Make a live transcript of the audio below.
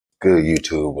good,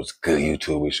 YouTube? What's good,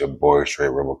 YouTube? It's your boy Straight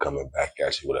Rebel coming back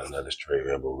at you with another Straight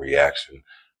Rebel reaction.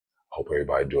 Hope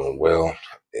everybody doing well.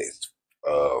 It's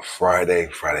Friday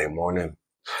morning.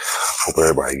 Hope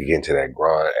everybody get into that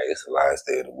grind. Hey, it's the last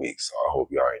day of the week, so I hope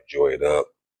y'all enjoy it up.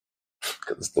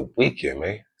 Cause it's the weekend,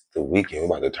 man. It's the weekend.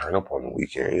 We're about to turn up on the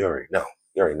weekend. You already know.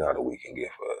 You already know how the weekend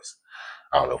get for us.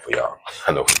 I don't know for y'all.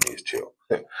 I know for me it's chill.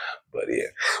 But yeah,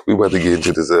 we about to get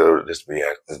into this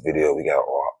video. We got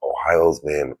Ohio's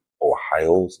man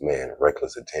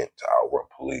reckless attempt to outrun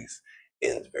police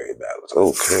ends very badly.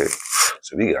 Okay,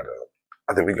 so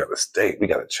I think we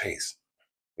got a chase.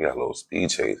 We got a little speed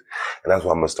chase, and that's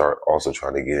what I'm gonna start also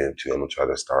trying to get into. I'm gonna try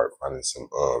to start finding some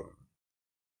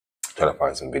trying to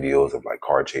find some videos of like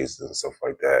car chases and stuff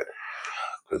like that,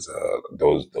 because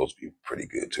those be pretty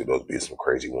good too. Those be some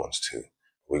crazy ones too.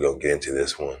 We're gonna get into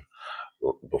this one.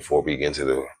 Before we get into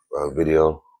the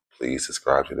video, please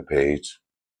subscribe to the page.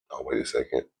 Oh, wait a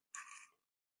second.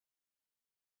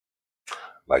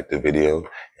 Like the video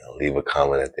and leave a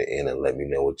comment at the end and let me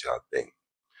know what y'all think.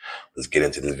 Let's get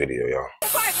into this video, y'all.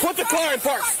 Put the car in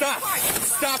park. Stop.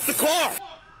 Stop the car.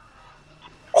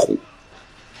 Oh.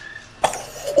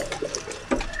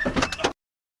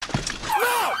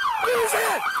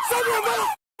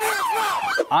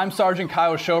 I'm Sergeant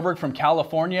Kyle Schoberg from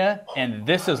California, and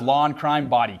this is Law and Crime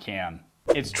Body Cam.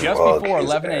 It's just before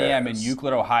 11 a.m. in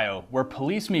Euclid, Ohio, where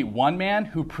police meet one man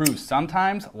who proves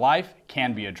sometimes life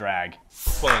can be a drag.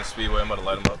 Pulling the speedway, I'm gonna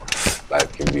light him up.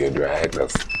 Life can be a drag.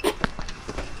 That's too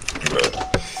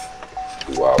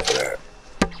wild for that.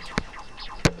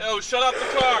 Yo, shut off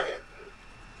the car.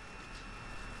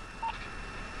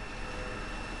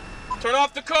 Turn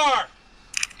off the car.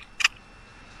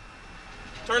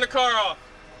 Turn the car off.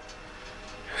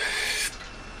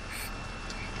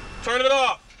 Turn it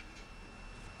off.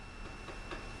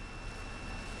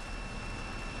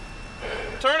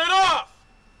 Turn it off.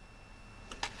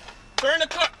 Turn the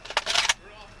car.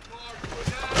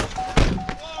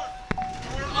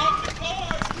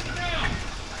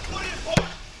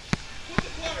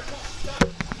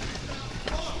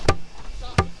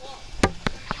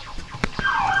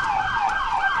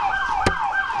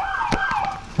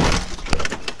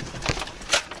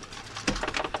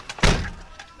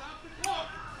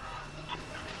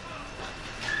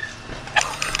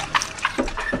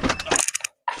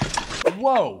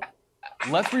 Whoa,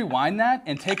 let's rewind that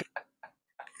and take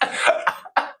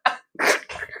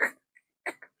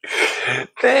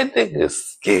That nigga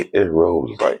skit and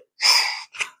rose like,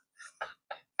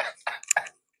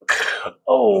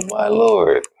 oh my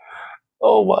lord.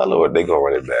 Oh my lord, they gonna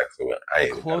run it back. So I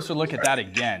ain't a closer look at that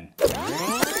again.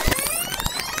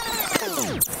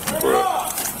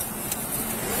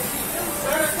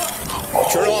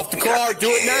 Turn off the car, do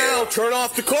it now. Turn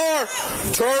off the car.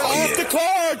 Turn off the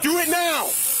car, do it now.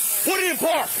 Put it in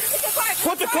park.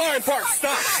 Put the car in park.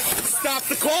 Stop. Stop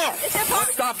the car.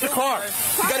 Stop the car.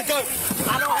 You gotta go.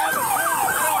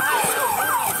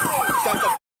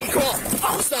 Stop the car.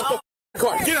 Stop the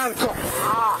car. Get out of the car.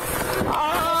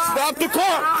 Stop the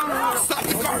car. Stop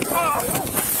the car.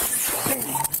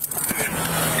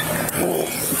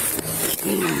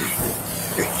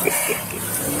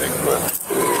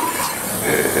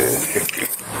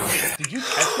 Did you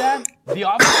catch that? The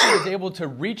officer was able to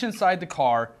reach inside the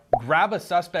car, grab a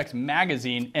suspect's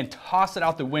magazine, and toss it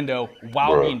out the window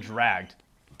while being dragged.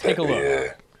 Take a look.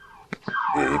 Yeah,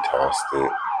 he tossed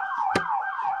it.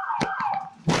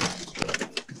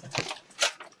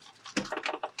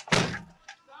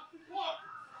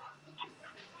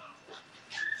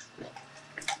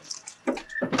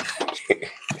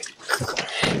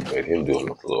 Made him doing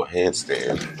a little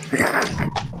handstand.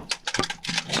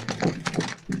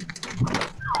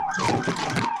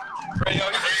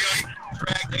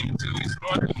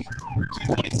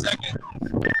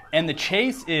 And the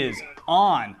chase is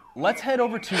on. Let's head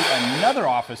over to another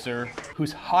officer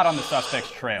who's hot on the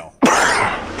suspect's trail.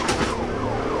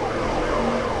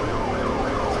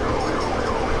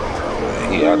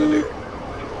 He out of there.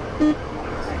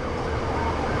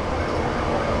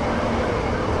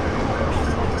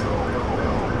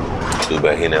 Too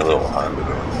bad he in that little Honda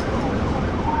though.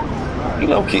 You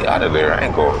low key out of there. I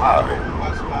ain't gonna lie.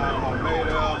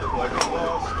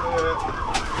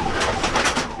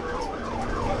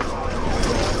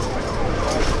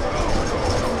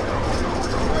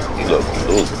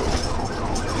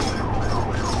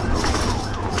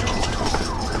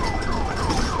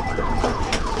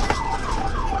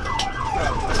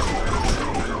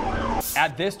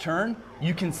 At this turn,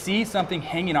 you can see something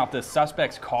hanging off the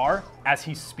suspect's car as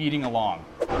he's speeding along.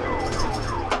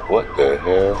 What the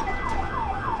hell?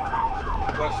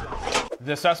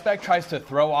 The suspect tries to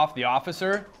throw off the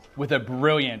officer, with a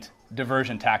brilliant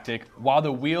diversion tactic while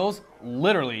the wheels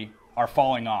literally are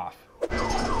falling off.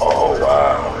 Oh,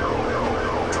 wow.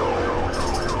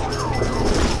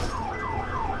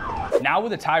 Now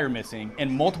with a tire missing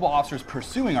and multiple officers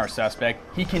pursuing our suspect,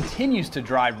 he continues to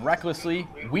drive recklessly,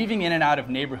 weaving in and out of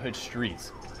neighborhood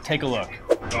streets. Take a look.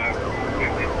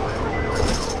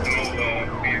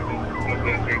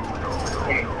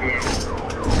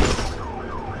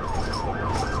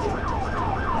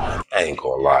 I ain't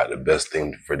gonna lie, the best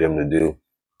thing for them to do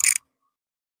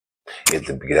is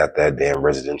to get out that damn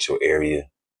residential area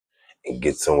and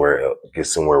get somewhere else, get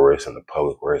somewhere where it's in the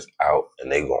public, where it's out,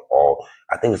 and they gonna all,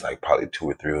 I think it's like probably 2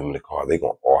 or 3 of them in the car, they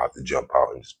gonna all have to jump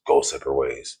out and just go separate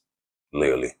ways,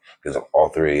 literally. Because if all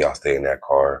 3 of y'all stay in that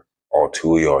car, all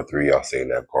 2 of y'all or 3 of y'all stay in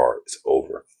that car, it's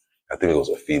over. I think it was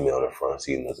a female in the front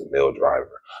seat and there's a male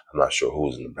driver. I'm not sure who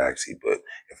was in the back seat, but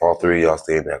if all 3 of y'all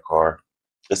stay in that car,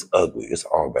 it's ugly. It's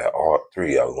all bad. All 3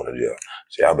 of y'all going to jail.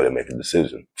 So y'all better make a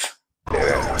decision.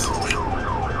 Yeah.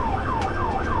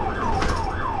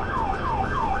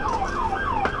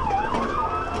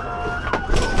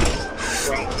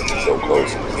 So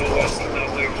close.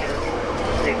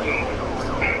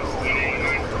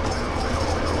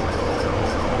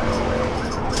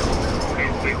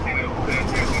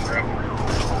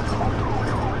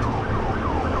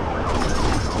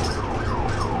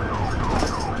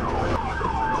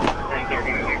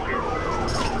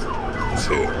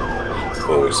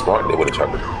 Well, smart, they would have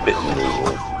tried to fit in the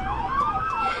room.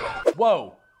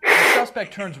 Whoa! The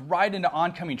suspect turns right into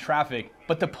oncoming traffic,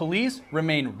 but the police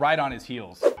remain right on his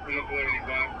heels.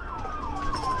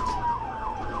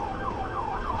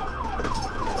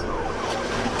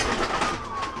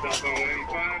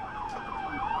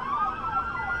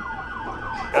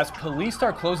 As police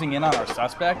start closing in on our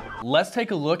suspect, let's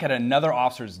take a look at another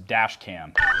officer's dash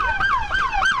cam.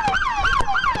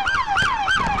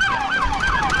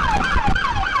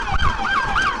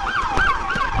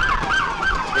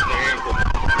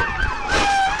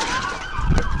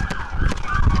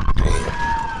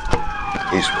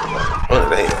 He's what are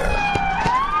they at?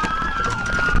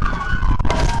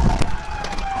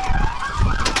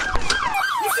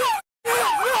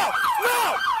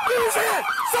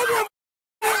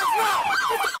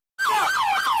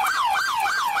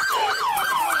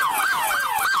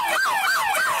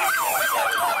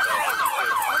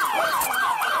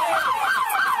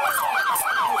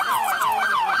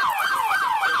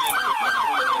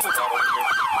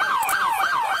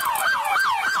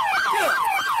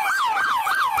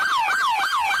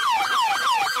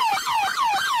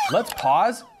 Let's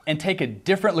pause and take a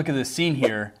different look at the scene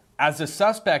here as the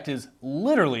suspect is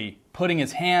literally putting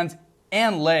his hands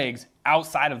and legs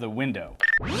outside of the window.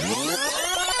 Yeah,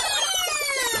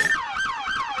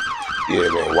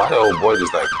 man, why the old boy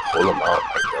just like pull him out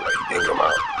like that, like ding him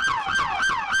out?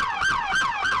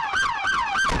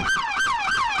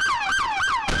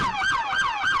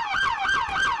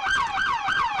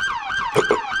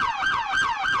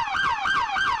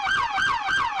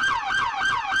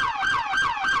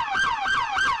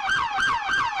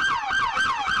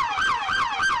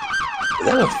 Is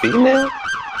that a female?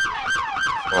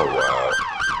 Oh, wow.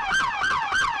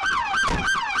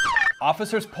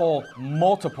 Officers pull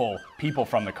multiple people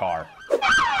from the car.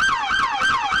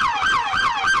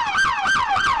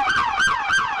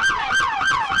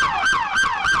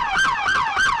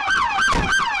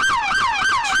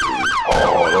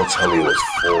 Oh, don't tell me it was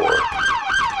 4.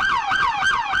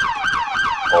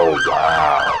 Oh,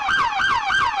 wow.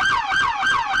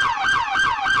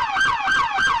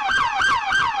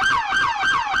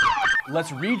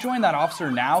 Let's rejoin that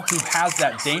officer now who has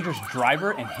that dangerous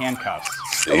driver in handcuffs.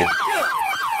 See?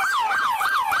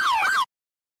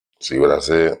 See what I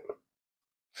said?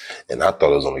 And I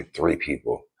thought it was only 3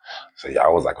 people. So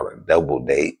y'all was like on a double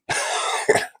date.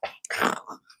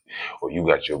 Or you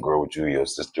got your girl with you, your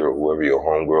sister, or whoever, your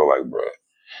homegirl, like, bruh,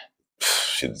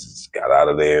 she just got out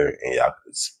of there and y'all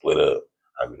could split up.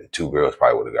 I mean, the 2 girls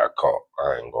probably would have got caught.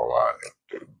 I ain't gonna lie.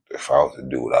 If I was a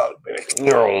dude, I would have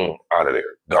been out of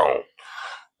there, gone.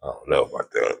 I don't know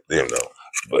about that, you know,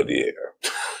 but yeah.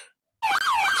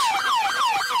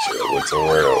 Should have went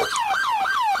somewhere else.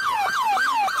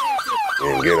 You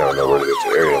didn't get out nowhere to this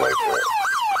area like that.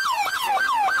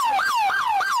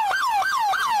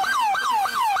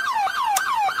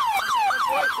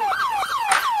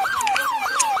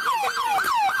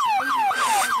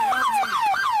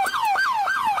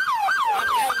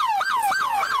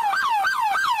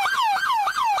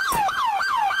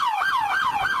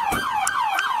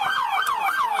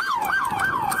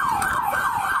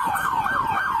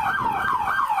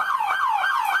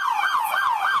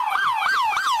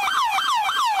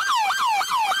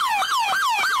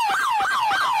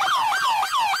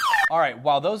 All right,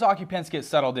 while those occupants get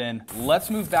settled in, let's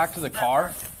move back to the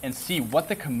car and see what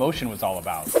the commotion was all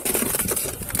about.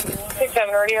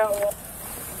 6-7 radio.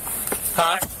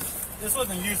 Huh? This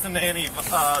wasn't used in any,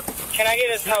 Can I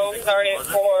get a tow started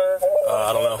for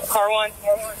I don't know. car 1? I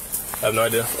have no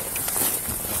idea.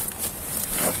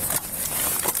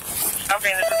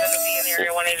 Okay, this is going to be in the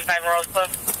area 185 Rose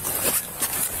Cliff.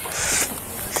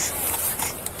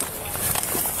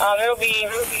 It'll be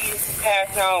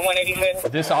past now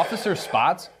 185. This officer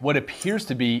spots what appears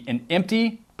to be an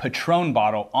empty Patron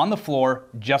bottle on the floor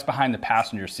just behind the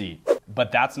passenger seat.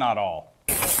 But that's not all.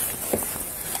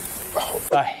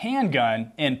 A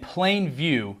handgun in plain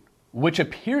view, which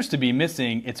appears to be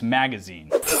missing its magazine.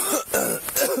 I'm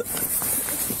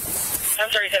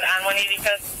sorry, you said on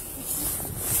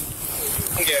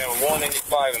 185? Yeah,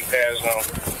 185 in Pasno.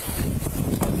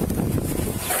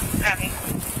 Copy.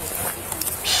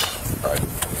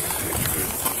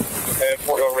 And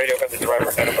Fort Hill Radio got the driver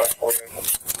identified for you.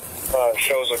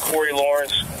 Shows a Corey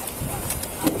Lawrence.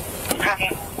 Copy.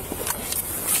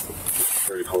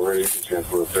 34 radio,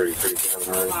 transport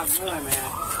 37 radio.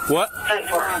 What?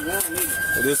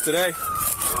 10-4. It is today.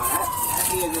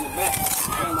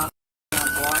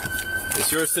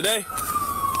 It's yours today.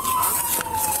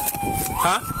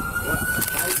 Huh?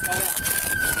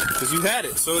 Because you had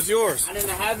it, so it's yours. I didn't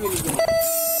have any.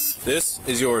 This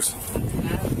is yours.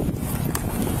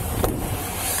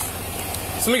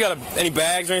 Somebody got any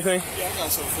bags or anything? Yeah, I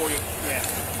got some for you.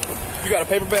 Yeah. You got a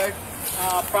paper bag?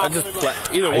 Probably. Either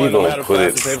How you one, no gonna matter put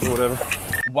plastic, it- paper, whatever.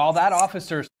 While that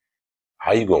officer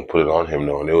How you gonna put it on him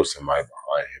knowing there was somebody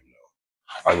behind him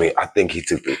though? I mean, I think he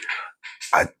took the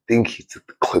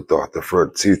clip off the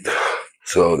front tooth.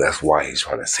 So that's why he's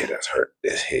trying to say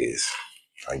that's his.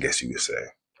 I guess you could say.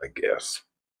 I guess.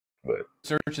 But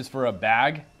searches for a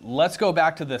bag, let's go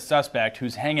back to the suspect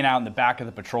who's hanging out in the back of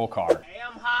the patrol car. Hey,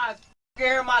 I'm high.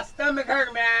 Scared my stomach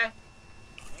hurt, man.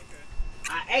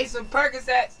 I ate some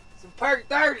Percocets, some Perc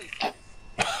 30s.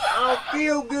 I don't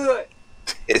feel good.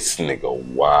 this nigga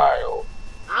wild.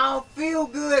 I don't feel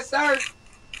good, sir.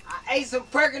 I ate some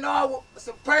Percs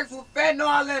with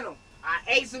fentanyl in them. I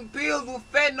ate some pills with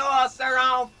fentanyl, sir. I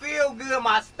don't feel good.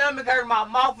 My stomach hurt. My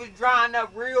mouth is drying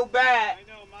up real bad. I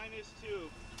know, mine is too.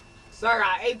 Sir,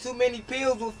 I ate too many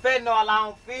pills with fentanyl. I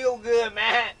don't feel good,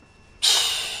 man.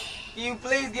 Can you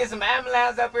please get some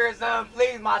ambulance up here or something?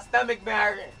 Please, my stomach been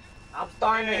hurting. I'm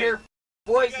starting to hear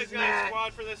You voices, guys got a man.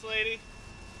 squad for this lady?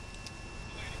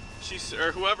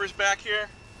 Or whoever's back here?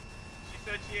 She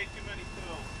said she ate too many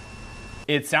pills.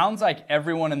 It sounds like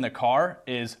everyone in the car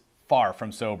is far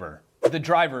from sober. The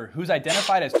driver, who's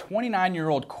identified as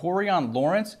 29-year-old Corian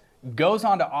Lawrence, goes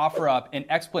on to offer up an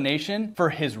explanation for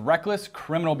his reckless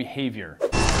criminal behavior.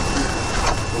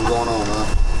 What's going on, man?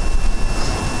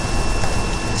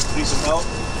 Need some help?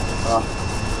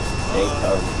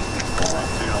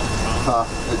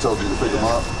 They told you to pick them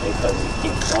up? They told me to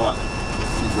keep going.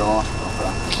 Keep going?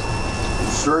 Okay. You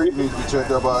sure you need to be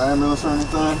checked out by an ambulance or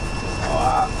anything? Oh,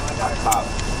 I got popped.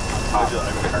 I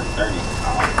hurt 30.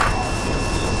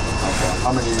 Okay. How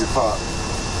many of you popped?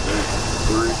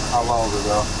 3. How long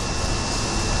ago?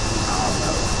 I don't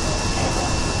know.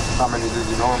 How many did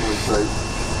you normally take?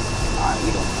 I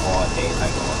eat them all day,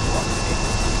 like all day.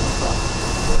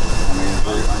 I mean, is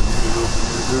it unusual for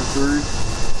you to do 3?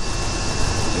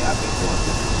 Yeah, I've been doing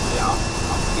this. Yeah,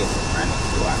 I'm schizophrenic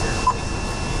too out here.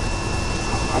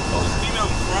 I'm close. Female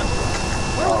in front.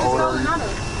 How old are you?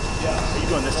 Yeah, are you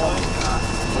doing this one?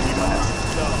 What are you doing this?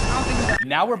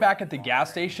 Now we're back at the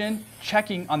gas station,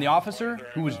 checking on the officer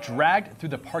who was dragged through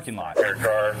the parking lot.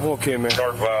 Okay, man.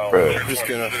 Northbound. Just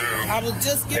gonna. I was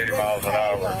just 80 miles an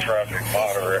hour, traffic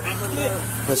moderate.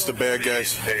 That's the bad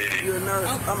guys. 80. You're a nurse.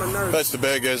 I'm a nurse. That's the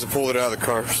bad guys that pulled it out of the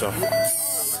car. So.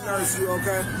 Nurse, you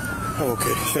okay? I'm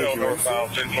okay. Still Thank you, man.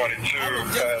 northbound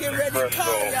 222, Just get ready past to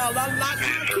call Bristol. y'all. I'm not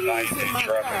East keys 90, in my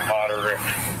traffic car. moderate.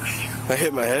 I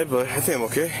hit my head, but I think I'm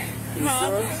okay.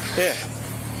 Yeah,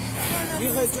 You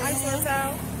hurt your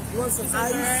hand? You want some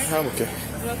ice? I'm okay.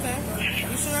 You okay?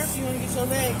 You sure? You want to get your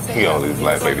legs? He all these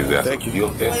black ladies there. Thank you. You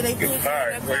okay?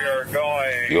 Alright, we are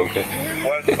going You okay?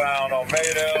 westbound on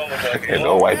Maydale. Looks like And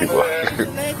no white people.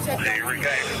 he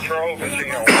regained control, but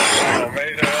he on westbound on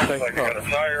Maydale. Looks like he got a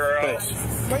tire out. Thanks.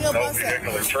 Bring your No bus out.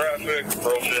 vehicular traffic,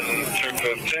 approaching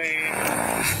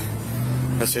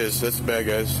 215. That's his. That's the bad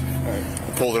guys. I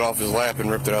pulled it off his lap and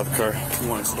ripped it out of the car. You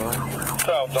want to start?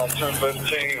 South on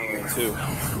 215. Too.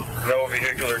 No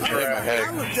vehicular I hit my traffic. head. I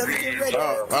was just getting ready.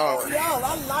 Oh. Y'all, I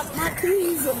locked my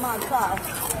keys in my car.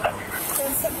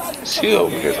 Can somebody She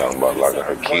over here talking about locking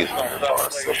her kids in her car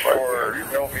and stuff like that.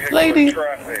 No vehicular Lady.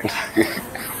 traffic.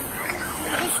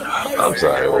 I'm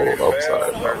sorry, man. I'm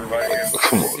sorry, man.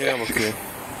 Come on. Yeah, I'm okay.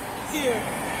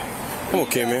 I'm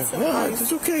okay, man. No,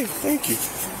 it's okay. Thank you.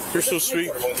 You're so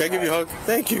sweet. Can I give you a hug?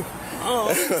 Thank you.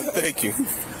 Oh. Thank you.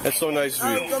 That's so nice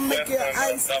of you. I'm gonna make you an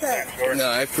ice pack. No,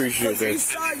 I appreciate that. We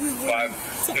saw you when you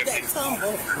took that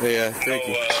tumble. Yeah, thank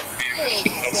you.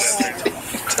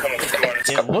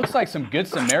 It looks like some good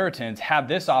Samaritans have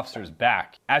this officer's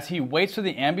back. As he waits for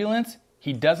the ambulance,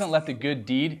 he doesn't let the good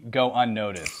deed go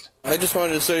unnoticed. I just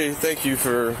wanted to say thank you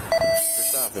for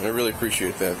stopping. I really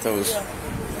appreciate that. That was...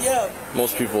 Yeah.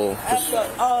 Most people just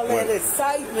after all that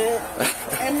excitement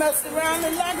and messed around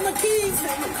and locked my keys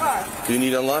in the car. Do you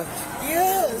need unlocked?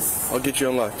 Yes. I'll get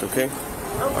you unlocked, okay?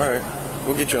 All right,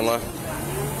 we'll get you unlocked.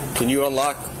 Can you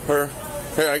unlock her?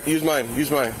 Here, use mine.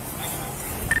 Use mine.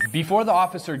 Before the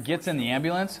officer gets in the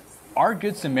ambulance, our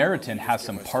good Samaritan has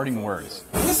some parting words.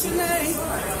 What's your name?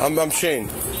 I'm Shane.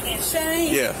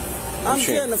 Shane? Yeah. I'm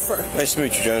Shane. Jennifer. Nice to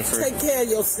meet you, Jennifer. Take care of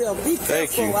yourself. Be careful.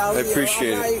 Thank you. Out I here,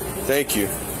 appreciate right? it. Thank you.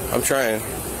 I'm trying.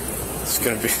 It's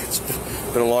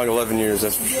been a long 11 years,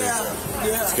 that's for sure.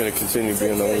 Yeah. It's gonna continue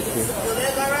being the only thing. Your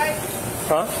leg all right?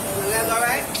 Huh? Your leg all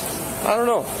right? I don't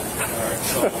know.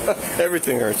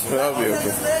 Everything hurts, but I'll be okay.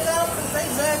 His leg out because they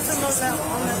dragged him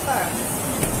on that car.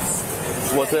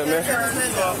 What's that, man? I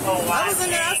was in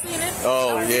there, I seen it.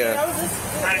 Oh, yeah.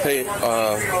 Hey,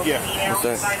 Yeah.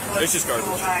 what's that? It's just garbage.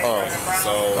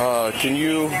 Oh, So. Can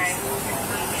you...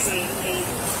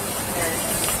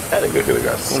 That nigga could have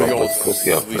got so much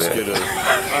pussy up At least get a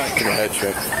head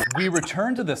check. We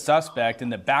return to the suspect in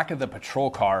the back of the patrol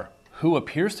car, who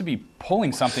appears to be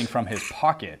pulling something from his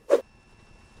pocket.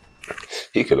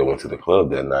 He could have went to the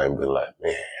club that night and been like,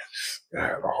 man, I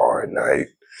had a hard night.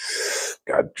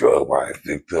 Got drugged by a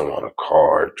victim on a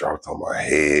car, dropped on my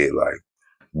head. Like,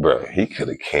 bro, he could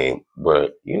have came.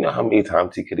 But you know how many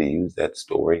times he could have used that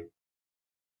story?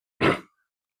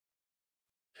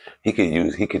 He could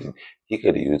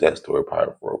have used that story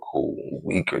probably for a cool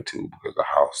week or two because of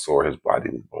how sore his body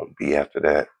was going to be after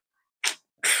that.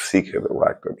 He could have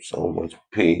racked up so much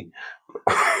pee.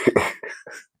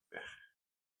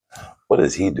 What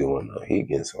is he doing though? He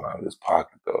getting some out of his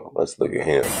pocket though. Let's look at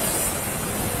him.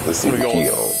 Let's see what he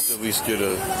owns. At least get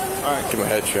my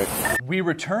head checked. We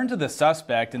return to the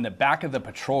suspect in the back of the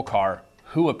patrol car,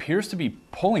 who appears to be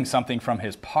pulling something from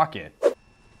his pocket.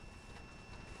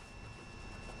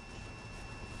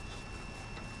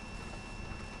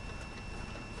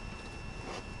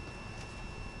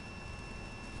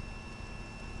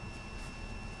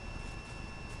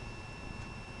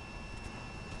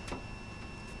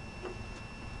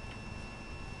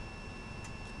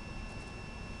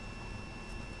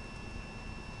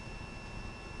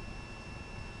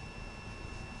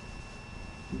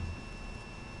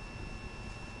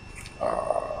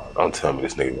 Don't tell me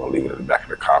this nigga gonna leave it in the back of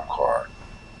the cop car.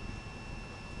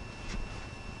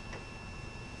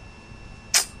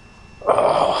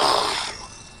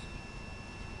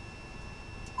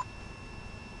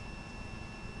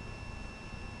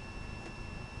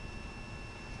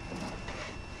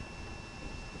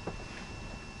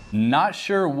 Not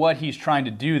sure what he's trying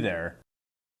to do there.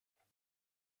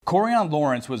 Corian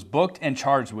Lawrence was booked and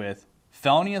charged with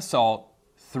felony assault,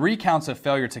 3 counts of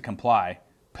failure to comply,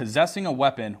 possessing a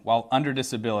weapon while under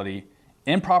disability,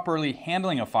 improperly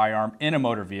handling a firearm in a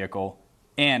motor vehicle,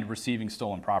 and receiving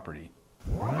stolen property.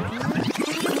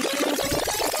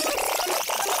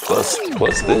 Plus this.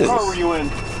 What car were you in?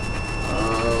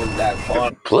 That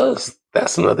car. Plus,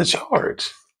 that's another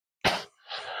charge.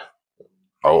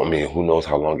 Oh, I mean, who knows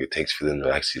how long it takes for them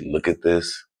to actually look at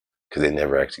this? Because they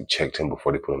never actually checked him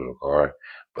before they put him in the car.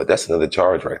 But that's another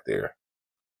charge right there.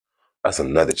 That's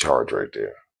another charge right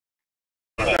there.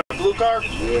 That blue car?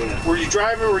 Yeah. Were you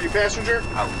driving? Were you passenger?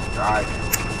 I was driving.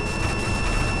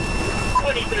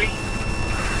 23.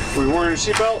 Were you wearing your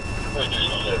seatbelt?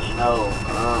 No,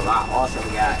 I also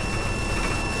got.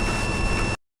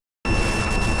 I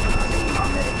need my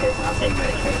medication. I take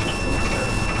medication too,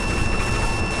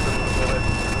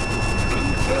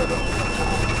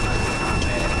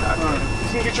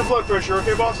 You can get your blood pressure,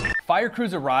 okay, boss? Fire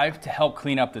crews arrive to help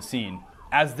clean up the scene,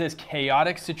 as this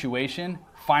chaotic situation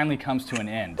finally comes to an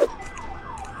end.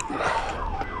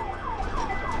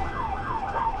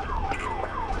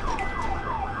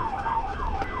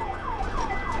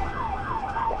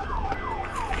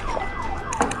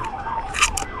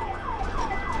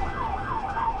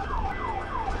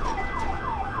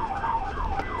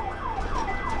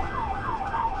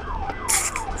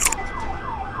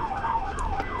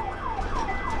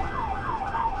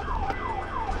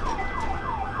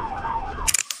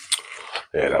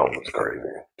 Yeah, that one was crazy.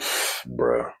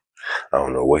 Bruh. I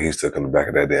don't know what he stuck in the back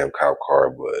of that damn cop car,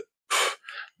 but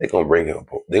They're gonna bring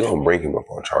him up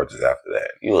on charges after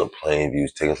that. You in plain view,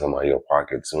 taking something out of your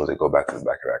pocket. As soon as they go back to the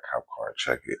back of that cop car and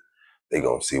check it, they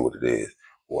gonna see what it is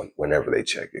whenever they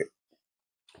check it.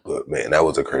 But man, that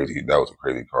was a crazy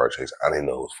car chase. I didn't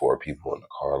know it was 4 people in the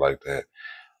car like that.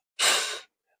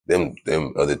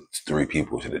 Them other 3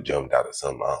 people should have jumped out of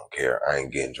something. I don't care. I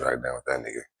ain't getting dragged down with that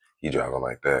nigga. He driving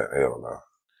like that. Hell no.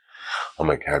 I'm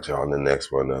gonna catch y'all on the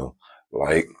next one though.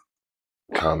 Like,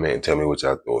 comment, tell me what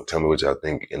y'all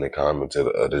think in the comments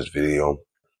of this video.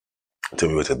 Tell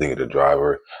me what y'all think of the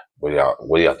driver. What do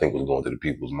y'all think was going through the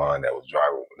people's mind that was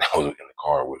driving, that was in the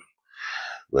car with him?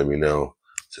 Let me know.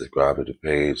 Subscribe to the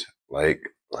page. Like,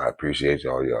 I appreciate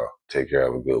y'all. Take care.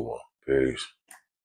 Have a good one. Peace.